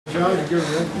John, you give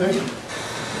an invitation.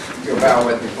 You'll bow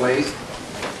with me, please.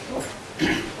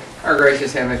 Our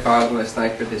gracious Heavenly Father, let's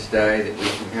thank you for this day that we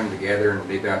can come together and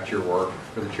be about your work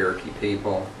for the Cherokee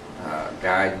people.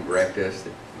 Guide and direct us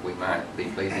that we might be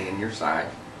pleasing in your sight.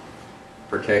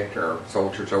 Protect our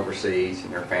soldiers overseas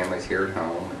and their families here at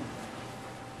home,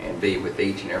 and be with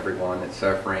each and every one that's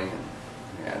suffering,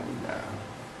 and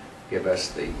give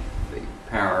us the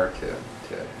power to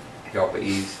help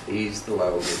ease the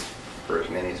load for as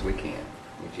many as we can.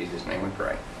 In Jesus' name we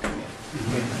pray. Amen.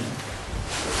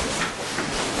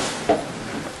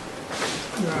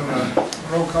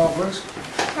 Roll call, please.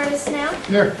 Curtis Snell.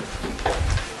 Here.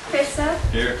 Chris Sugg.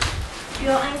 Here.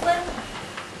 Joel Anglin.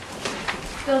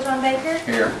 Bill John Baker.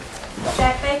 Here.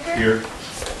 Jack Baker. Here.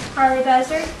 Harley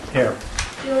Buzzard. Here.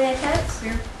 Julia Coates.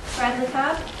 Here. Bradley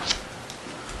Cobb.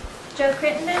 Joe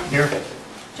Crittenden. Here.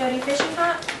 Jody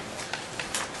Fishinghop.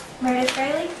 Meredith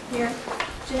Fraley. Here.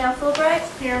 Janelle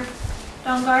Fulbright. Here.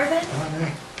 Don Garvin.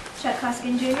 Aye. Chuck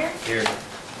Hoskin Jr. Here.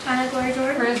 China Gloria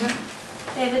Jordan. Present.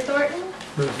 David Thornton.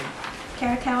 Present.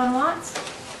 Kara Cowan Watts.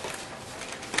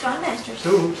 John Masters.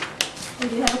 Two. We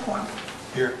do have a quorum.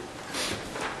 Here.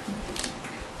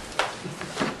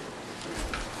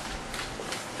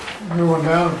 Moving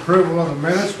down, approval of the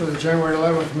minutes for the January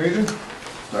 11th meeting.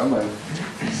 So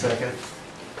moved. Second.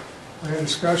 Any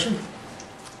discussion?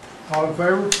 All in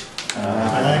favor?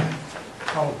 Aye.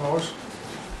 All opposed?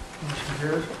 Motion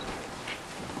carries.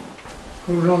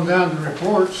 Moving on down to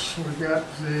reports, we've got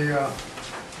the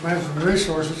Management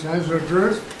Resources, Angela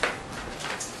Drew.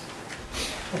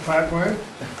 Pat, go ahead.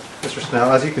 Mr. Snell,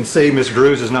 as you can see, Ms.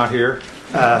 Drews is not here,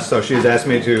 so she's asked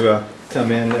me to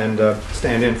come in and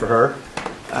stand in for her.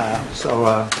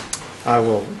 I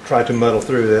will try to muddle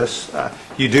through this.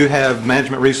 You do have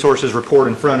Management Resources report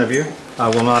in front of you. I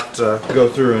will not go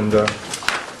through and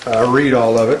read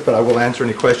all of it, but I will answer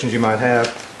any questions you might have.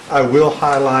 I will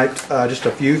highlight just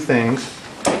a few things.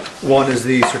 One is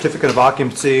the certificate of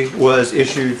occupancy was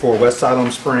issued for West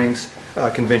Siloam Springs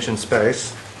Convention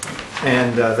Space,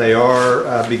 and they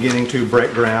are beginning to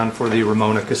break ground for the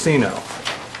Ramona Casino.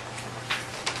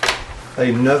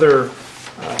 Another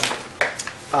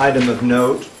item of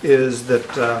note is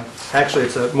that, actually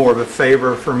it's more of a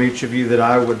favor from each of you that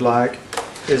I would like,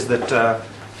 is that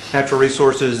Natural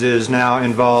Resources is now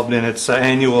involved in its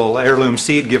annual heirloom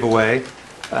seed giveaway.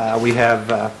 We have,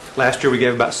 last year we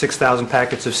gave about 6,000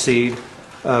 packets of seed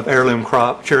of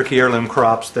Cherokee heirloom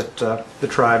crops that the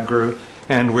tribe grew,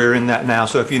 and we're in that now.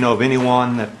 So if you know of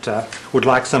anyone that would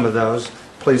like some of those,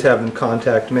 please have them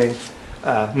contact me.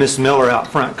 Miss Miller out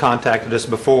front contacted us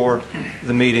before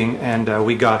the meeting, and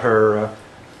we got her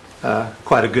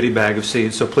quite a goodie bag of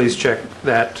seeds, so please check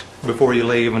that before you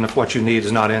leave, and if what you need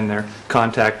is not in there,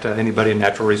 contact anybody in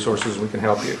Natural Resources. We can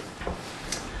help you.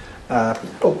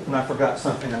 Oh, and I forgot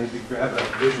something. I need to grab a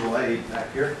visual aid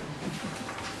back here.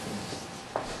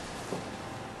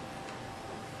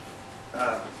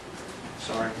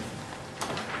 Sorry.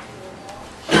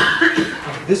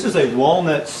 This is a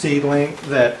walnut seedling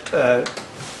that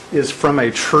is from a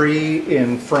tree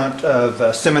in front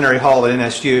of Seminary Hall at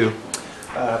NSU.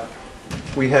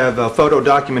 We have photo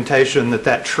documentation that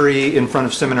that tree in front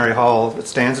of Seminary Hall that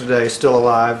stands today, still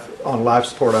alive, on life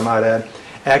support I might add,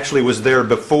 actually was there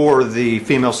before the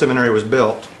female seminary was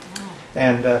built.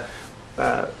 And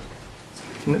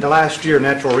last year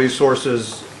Natural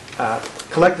Resources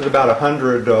collected about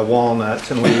 100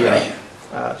 walnuts, and we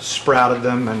sprouted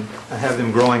them and have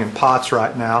them growing in pots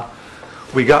right now.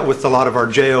 We got with a lot of our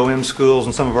JOM schools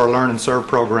and some of our Learn and Serve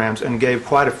programs and gave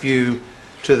quite a few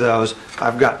to those.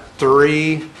 I've got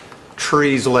 3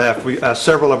 trees left.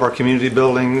 Several of our community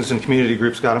buildings and community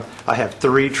groups got them. I have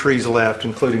 3 trees left,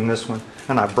 including this one,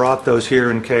 and I brought those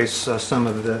here in case some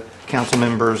of the council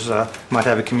members might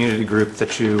have a community group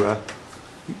that you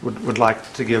would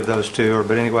like to give those to.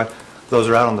 But anyway, those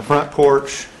are out on the front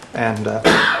porch, and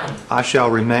I shall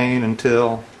remain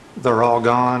until they're all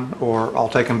gone, or I'll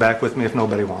take them back with me if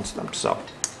nobody wants them. So,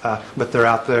 but they're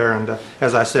out there, and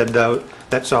as I said, though,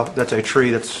 that's a tree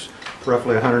that's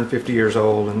roughly 150 years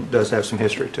old and does have some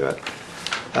history to it.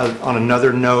 On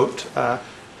another note,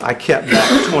 I kept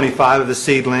back 25 of the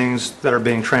seedlings that are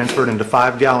being transferred into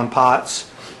 5-gallon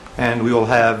pots, and we will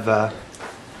have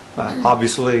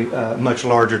obviously much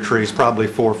larger trees, probably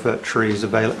 4-foot trees,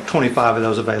 25 of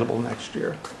those available next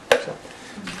year. So.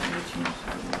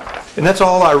 And that's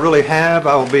all I really have.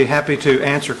 I will be happy to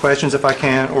answer questions if I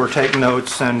can, or take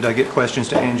notes and get questions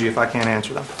to Angie if I can't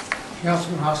answer them.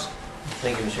 Councilman Huss.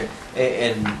 Thank you, Mr.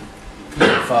 And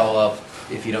follow up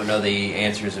if you don't know the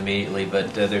answers immediately,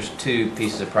 but there's two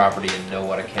pieces of property in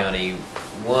Nowata County.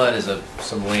 One is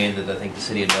some land that I think the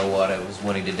city of Nowata was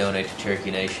wanting to donate to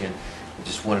Cherokee Nation. I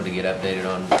just wanted to get updated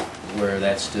on where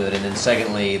that stood. And then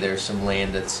secondly, there's some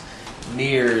land that's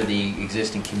near the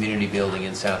existing community building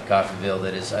in South Coffeyville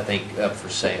that is, I think, up for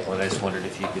sale. And I just wondered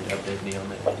if you could update me on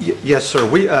that. Yes, sir.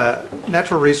 We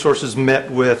Natural Resources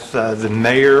met with the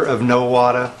mayor of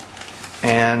Nowata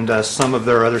and some of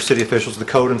their other city officials, the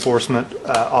code enforcement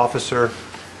officer,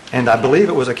 and I believe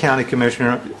it was a county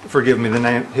commissioner. Forgive me,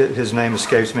 his name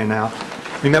escapes me now.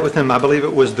 We met with him, I believe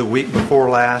it was the week before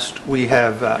last. We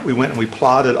went and we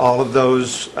plotted all of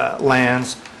those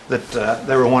lands that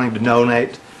they were wanting to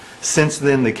donate. Since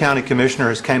then, the county commissioner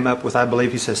has came up with, I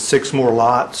believe he says, 6 more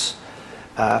lots.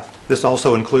 This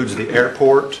also includes the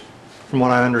airport, from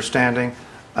what I'm understanding.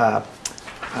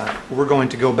 We're going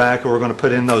to go back and we're going to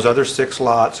put in those other 6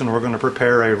 lots, and we're going to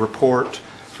prepare a report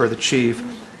for the chief.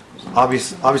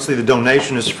 Obviously, the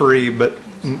donation is free, but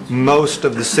most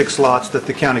of the 6 lots that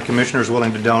the county commissioner is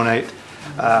willing to donate,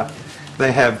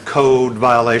 they have code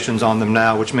violations on them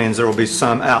now, which means there will be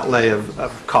some outlay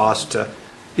of cost to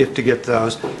get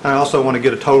those. And I also want to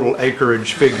get a total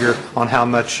acreage figure on how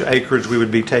much acreage we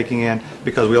would be taking in,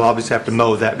 because we'll obviously have to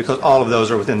mow that, because all of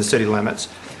those are within the city limits.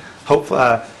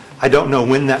 Hopefully, I don't know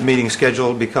when that meeting's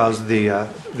scheduled because the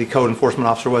code enforcement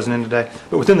officer wasn't in today.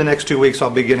 But within the next 2 weeks,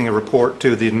 I'll be getting a report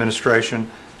to the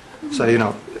administration. So,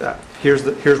 here's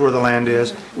where the land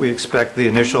is. We expect the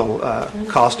initial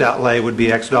cost outlay would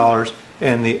be X dollars,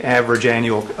 and the average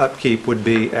annual upkeep would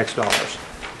be X dollars.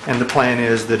 And the plan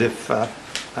is that if,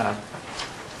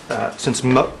 since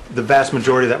the vast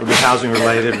majority of that would be housing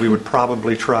related, we would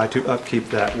probably try to upkeep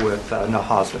that with no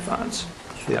HOSDA funds.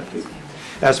 The upkeep.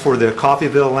 As for the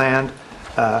Coffeyville land,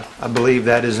 I believe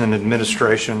that is in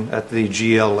administration at the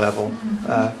GL level.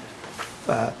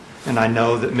 And I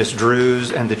know that Ms.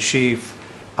 Drews and the chief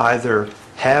either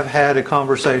have had a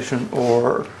conversation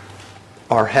or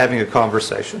are having a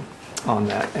conversation on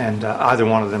that. And either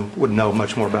one of them would know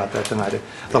much more about that than I do.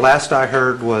 The last I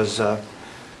heard was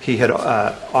he had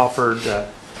offered,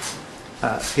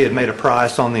 he had made a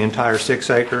price on the entire 6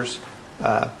 acres,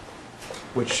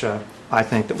 which I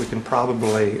think that we can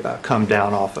probably come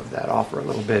down off of that offer a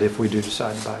little bit if we do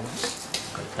decide to buy it.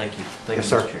 Thank you. Yes,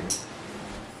 sir.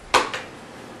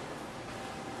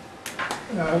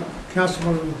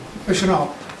 Councilman Bishop.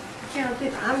 Yeah,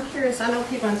 I'm curious, I know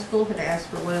people in school had asked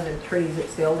for one of the trees.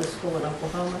 It's the oldest school in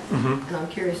Oklahoma, and I'm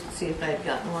curious to see if they've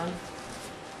gotten one.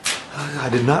 I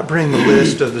did not bring the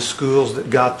list of the schools that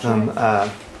got them.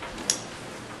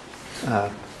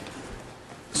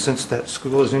 Since that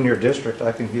school is in your district,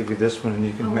 I can give you this one and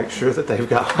you can make sure that they've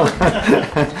got one.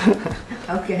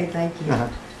 Okay, thank you.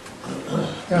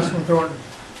 Councilman Thornton.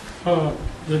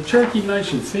 The Cherokee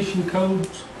Nation fishing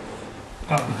codes,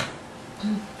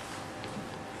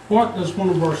 what does one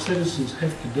of our citizens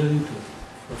have to do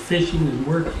for fishing, and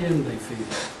where can they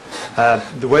fish?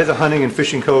 The way the hunting and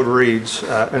fishing code reads,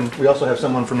 and we also have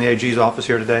someone from the AG's office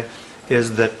here today,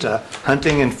 is that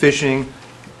hunting and fishing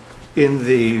in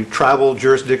the tribal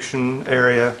jurisdiction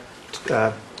area,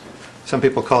 some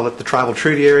people call it the tribal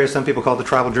treaty area, some people call it the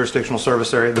tribal jurisdictional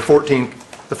service area, the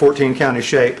 14 county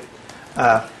shape,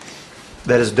 that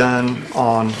is done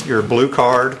on your blue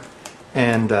card,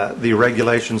 and the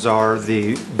regulations are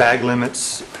the bag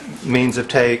limits, means of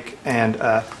take, and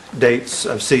dates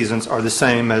of seasons are the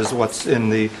same as what's in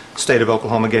the state of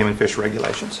Oklahoma game and fish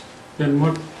regulations. Then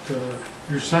what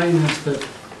you're saying is that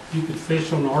you could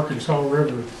fish on the Arkansas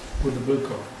River with a blue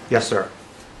card? Yes, sir.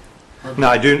 Now,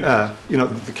 I do,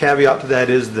 the caveat to that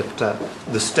is that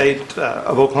the state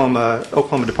of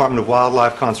Oklahoma Department of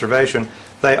Wildlife Conservation,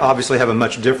 they obviously have a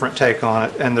much different take on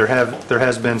it, and there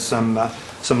has been some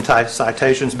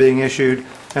citations being issued,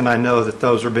 and I know that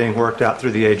those are being worked out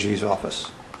through the AG's office.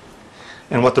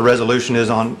 And what the resolution is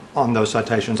on those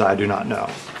citations, I do not know.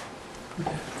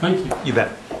 Thank you. You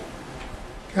bet.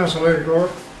 Councilor Gore.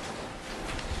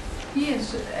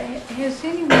 Yes, has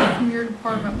anyone from your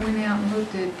department went out and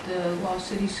looked at Lost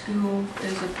City School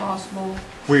as a possible?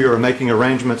 We are making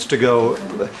arrangements to go,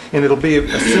 and it'll be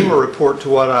a similar report to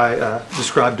what I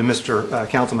described to Mr.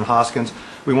 Councilman Hoskins.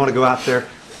 We want to go out there.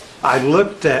 I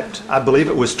looked at, I believe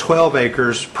it was 12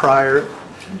 acres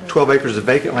of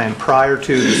vacant land prior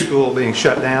to the school being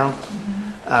shut down.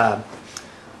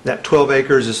 That 12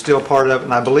 acres is still part of it,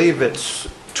 and I believe it's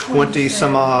 20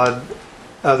 some odd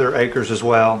other acres as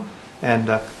well. And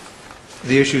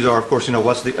the issues are, of course,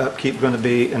 what's the upkeep going to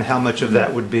be, and how much of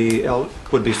that would be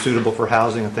suitable for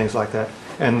housing and things like that.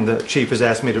 And the chief has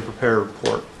asked me to prepare a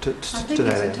report to that end. I think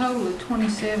it's a total of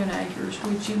 27 acres,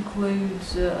 which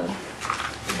includes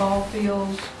the ball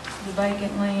fields, the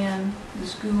vacant land, the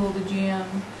school, the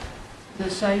gym, the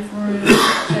safe room,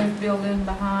 safe building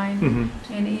behind,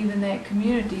 and even that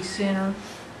community center.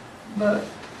 But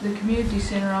the community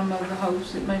center, I'm of the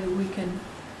hopes that maybe we can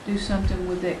do something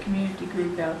with that community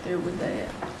group out there with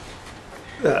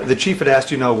that. The chief had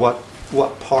asked,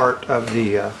 what part of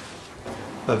the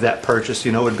of that purchase,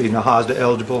 would be NAHASDA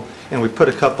eligible, and we put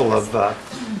a couple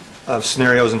of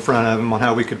scenarios in front of him on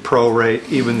how we could prorate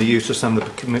even the use of some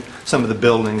of the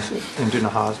buildings into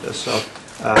NAHASDA. So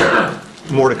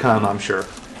more to come, I'm sure.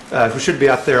 We should be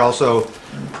out there also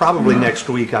probably next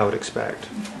week, I would expect.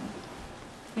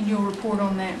 And you'll report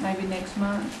on that maybe next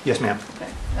month? Yes, ma'am.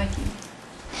 Okay, thank you.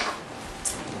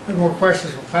 Any more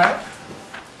questions for Pat?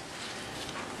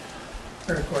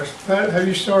 Got a question. Pat, have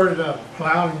you started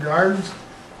plowing gardens?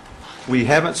 We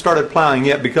haven't started plowing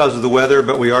yet because of the weather,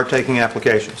 but we are taking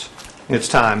applications. It's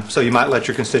time, so you might let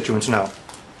your constituents know.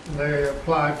 They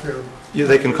apply to?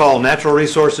 They can call Natural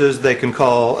Resources, they can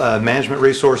call Management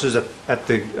Resources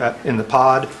in the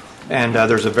pod, and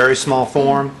there's a very small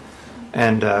form,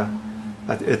 and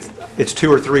it's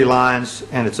 2 or 3 lines,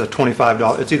 and it's a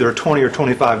 $25. It's either a $20 or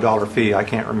 $25 fee. I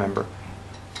can't remember.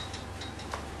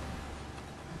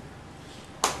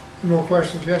 More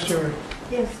questions? Yes, Joey?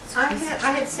 Yes, I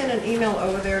had sent an email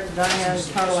over there to Diane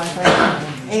Tuttle, I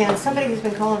think, and somebody has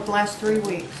been calling for the last 3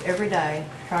 weeks, every day,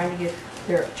 trying to get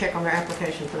check on their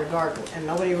application for the garden, and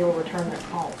nobody will return their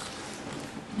calls.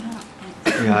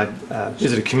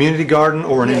 Is it a community garden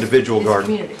or an Yes, individual it's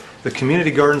garden? community. The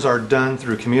community gardens are done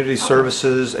through Community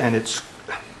Services, and it's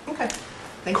Okay.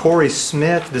 Thank you. Corey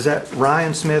Smith. Is that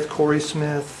Ryan Smith? Corey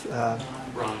Smith?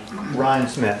 Ryan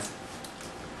Smith.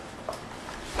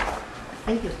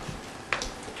 Thank you.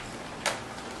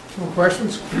 More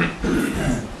questions?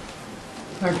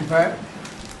 Thank you, Pat.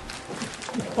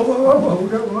 Whoa, we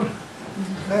got one.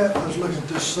 Pat, I was looking at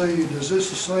this seed. Is this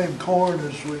the same corn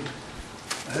as we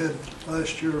had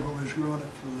last year when we was growing it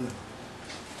for the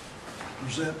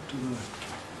present to the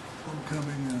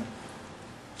homecoming?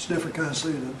 It's a different kind of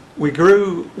seed, isn't it?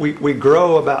 We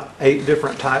grow about 8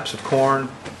 different types of corn,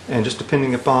 and just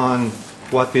depending upon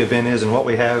what the event is and what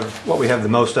we have the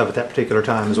most of at that particular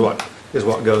time is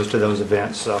what goes to those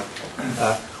events. So,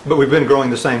 but we've been growing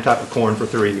the same type of corn for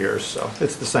 3 years, so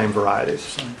it's the same varieties.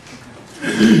 Same.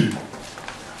 Okay.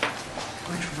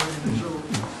 Thanks for bringing this over.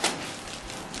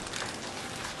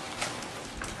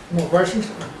 More questions?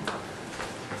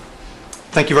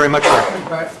 Thank you very much, sir. Thank you,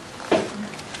 Pat.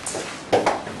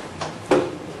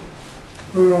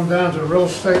 Moving on down to real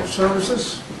estate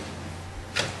services.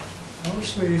 Let's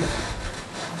see.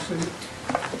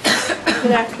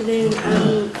 Good afternoon.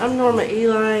 I'm Norma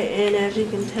Eli, and as you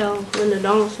can tell, Linda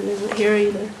Donaldson isn't here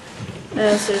either.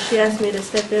 So she asked me to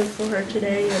step in for her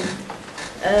today,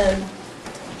 and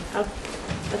I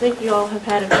think you all have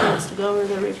had a chance to go over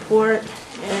the report,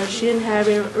 and she didn't have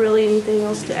really anything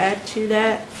else to add to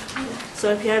that. So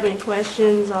if you have any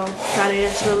questions, I'll try to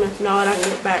answer them. If not, I can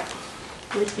get back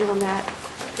with you on that.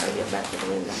 I'll get back with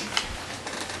Linda.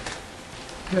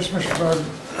 Yes, Mr. Bowden.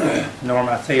 Norm,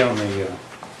 I see on the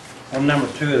on number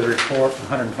 2 of the report,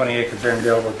 120 acres there in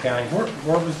Delaware County.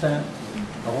 Where was that?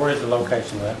 Or where is the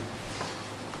location of that?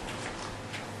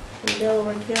 In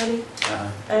Delaware County.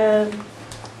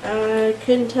 I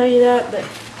couldn't tell you that, but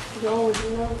y'all would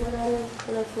know where that is,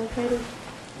 where that's located.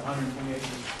 120 acres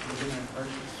was in that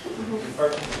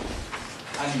purchase?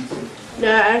 I need to.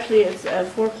 No, actually, it's a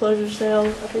foreclosure sale.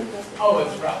 I think that's. Oh,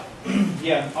 that's right.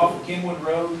 Yeah, off of Kenwood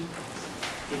Road.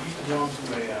 It used to belong to a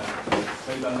lady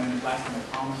by the name of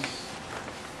Thomas.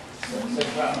 So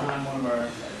it's right behind one of our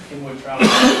Kenwood trout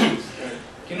properties.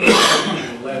 Kenwood Road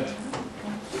is 11.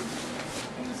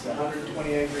 And it's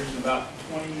 120 acres, and about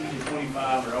 20 to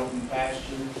 25 are open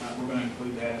pasture. We're going to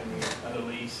include that in the other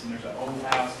lease. And there's an old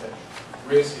house that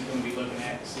Risk is going to be looking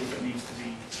at to see if it needs to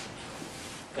be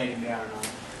taken down or not.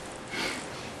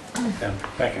 Yeah,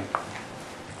 thank you.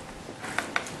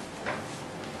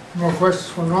 More questions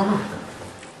for Norma?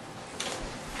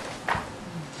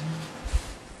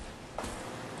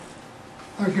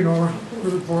 Thank you, Norma, for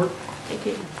the report. Thank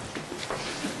you.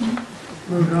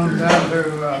 Moving on down to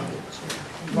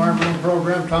environmental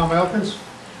program, Tom Elkins.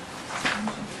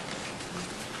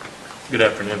 Good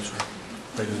afternoon, sir.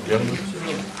 Ladies and gentlemen.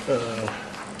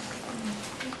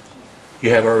 You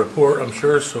have our report, I'm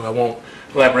sure, so I won't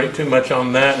elaborate too much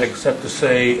on that, except to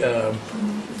say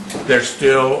there's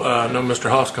still, I know Mr.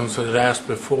 Hoskins had asked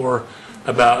before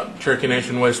about Cherokee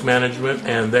Nation Waste Management,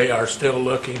 and they are still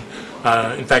looking.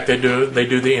 In fact, they do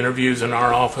the interviews in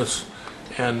our office,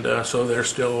 and so they're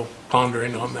still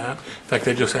pondering on that. In fact,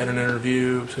 they just had an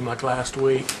interview, seemed like last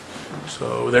week.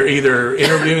 So they're either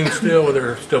interviewing still or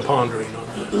they're still pondering on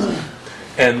that.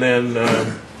 And then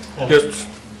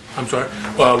I'm sorry,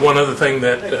 one other thing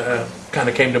that kind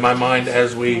of came to my mind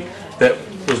that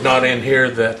was not in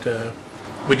here that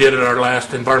we did at our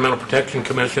last Environmental Protection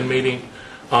Commission meeting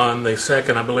on the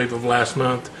 2nd, I believe, of last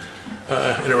month.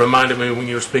 And it reminded me when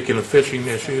you were speaking of fishing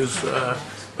issues,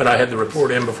 but I had the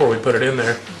report in before we put it in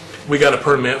there. We got a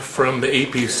permit from the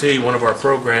EPC, one of our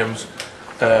programs.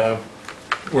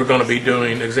 We're going to be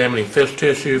examining fish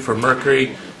tissue for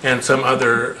mercury and some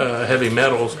other heavy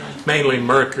metals, mainly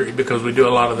mercury, because we do a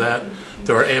lot of that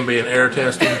through our ambient air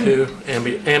testing too,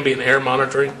 ambient air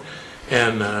monitoring.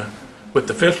 And with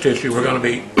the fish tissue, we're going to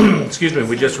be, excuse me,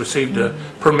 we just received a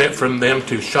permit from them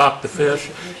to shock the fish.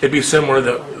 It'd be similar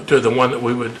to the one that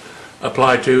we would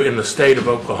apply to in the state of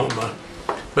Oklahoma.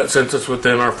 But since it's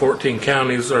within our 14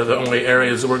 counties are the only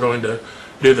areas that we're going to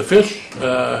do the fish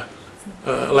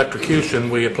electrocution,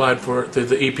 we applied for it through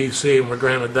the EPC and we're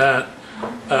granted that.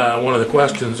 One of the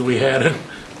questions we had, and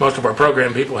most of our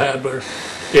program people had, were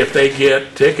if they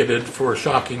get ticketed for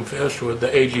shocking fish, would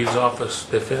the AG's office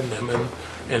defend them?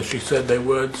 And she said they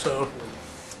would, so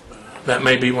that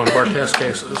may be one of our test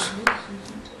cases.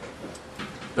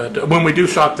 But when we do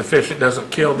shock the fish, it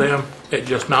doesn't kill them. It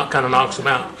just kind of knocks them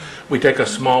out. We take a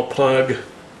small plug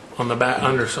on the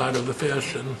underside of the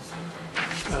fish, and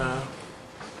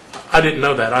I didn't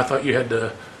know that. I thought you had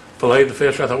to fillet the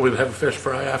fish. I thought we would have a fish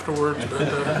fry afterwards,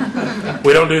 but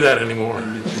we don't do that anymore.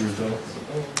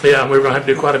 Yeah, we were going to have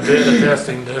to do quite a bit of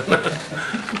testing to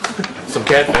some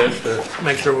catfish to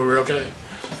make sure we were okay.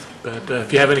 But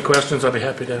if you have any questions, I'll be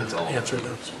happy to answer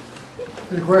those.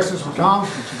 Any questions for Tom?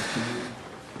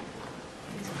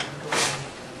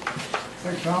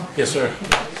 Thanks, Tom. Yes, sir.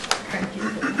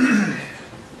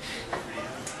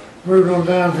 Moving on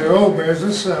down to old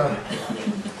business,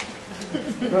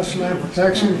 Westland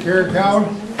Protection, Cherokee.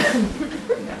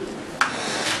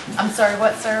 I'm sorry,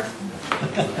 what, sir?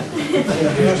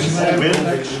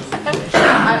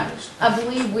 I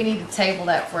believe we need to table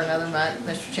that for another month,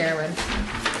 Mr. Chairman.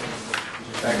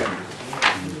 Second.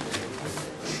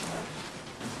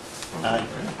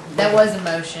 That was a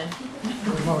motion.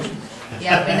 Motion.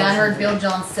 Yeah, and I heard Bill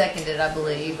John seconded, I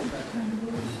believe.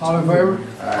 All in favor?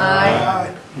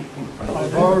 Aye. All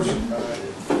opposed?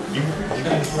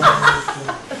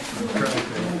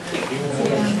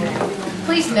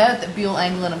 Please note that Bill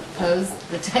Anglin opposed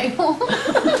the table.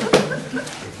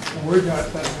 We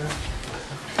got that now.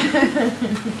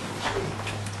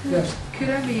 Yes. Could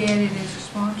I be added as a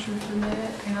sponsor for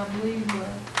that? And I believe,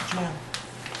 where's Joanne?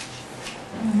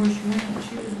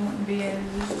 She was wanting to be added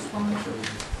as a sponsor.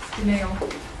 Janelle,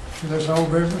 So that's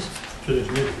old business? To this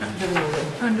new.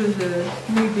 under the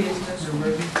new business. New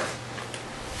business?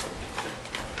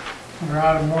 Under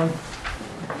item 1?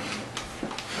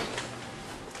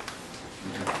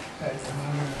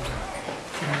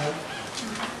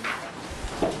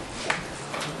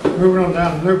 Moving on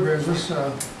down to new business,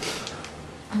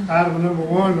 item number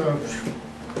 1,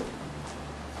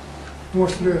 who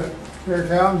wants to do it?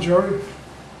 Cherokee and Jody?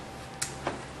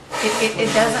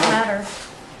 It doesn't matter.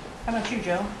 How about you,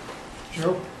 Joe?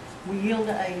 Joe? We yield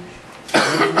to age.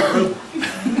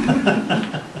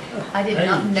 I did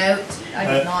not note, I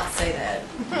did not say that.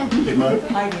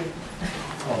 I did.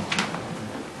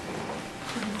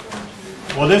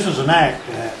 Well, this is an act,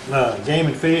 Game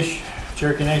and Fish,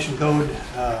 Cherokee Nation Code,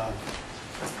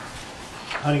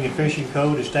 Hunting and Fishing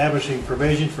Code, establishing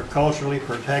provisions for culturally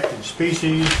protected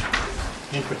species,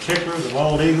 in particular the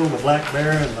bald eagle, the black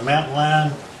bear, and the mountain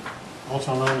lion,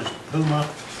 also known as puma,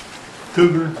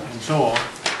 cougar, and so on.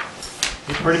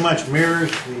 It pretty much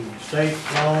mirrors the state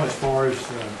law as far as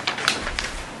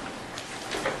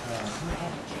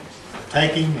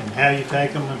taking and how you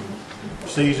take them and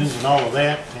seasons and all of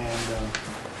that. And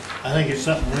I think it's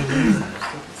something we need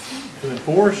to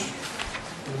enforce.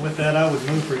 And with that, I would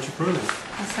move for its approval.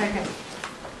 A second.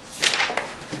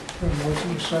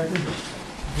 Motion, second. Do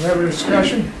we have a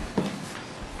discussion?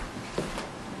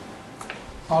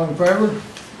 All in favor?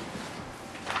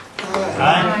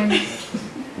 Aye.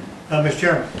 Mr.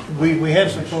 Chairman, we had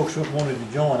some folks that wanted to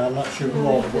join. I'm not sure who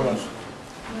all it was.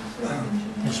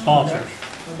 The sponsors.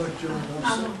 How about Joe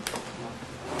Wilson?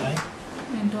 Okay.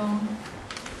 And Dawn.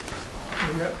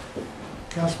 We got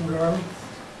Councilman Garland.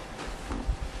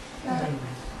 And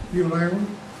Hugh Langland,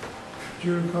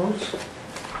 Julie Coates.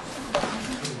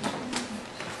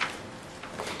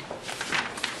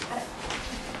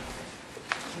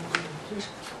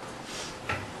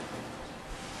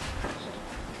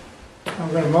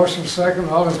 I've got a motion second.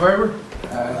 All in favor?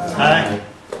 Aye.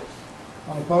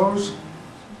 All opposed?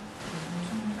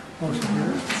 Motion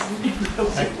carries.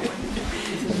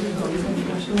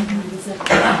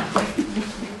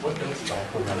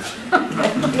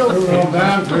 Moving on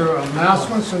down to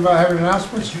announcements. Anybody have any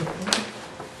announcements?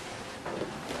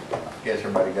 Guess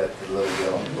everybody got the little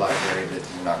deal on the Blackberry that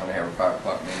you're not gonna have a 5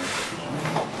 o'clock meeting.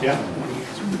 Yeah.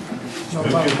 No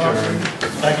problem.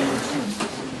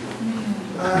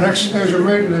 Next scheduled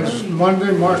meeting is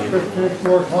Monday, March 15th,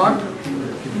 4 o'clock.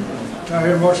 Do I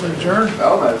hear a motion to adjourn?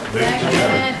 Almost.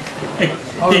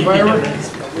 All in favor?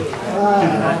 All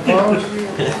opposed?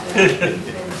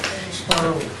 Start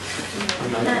over.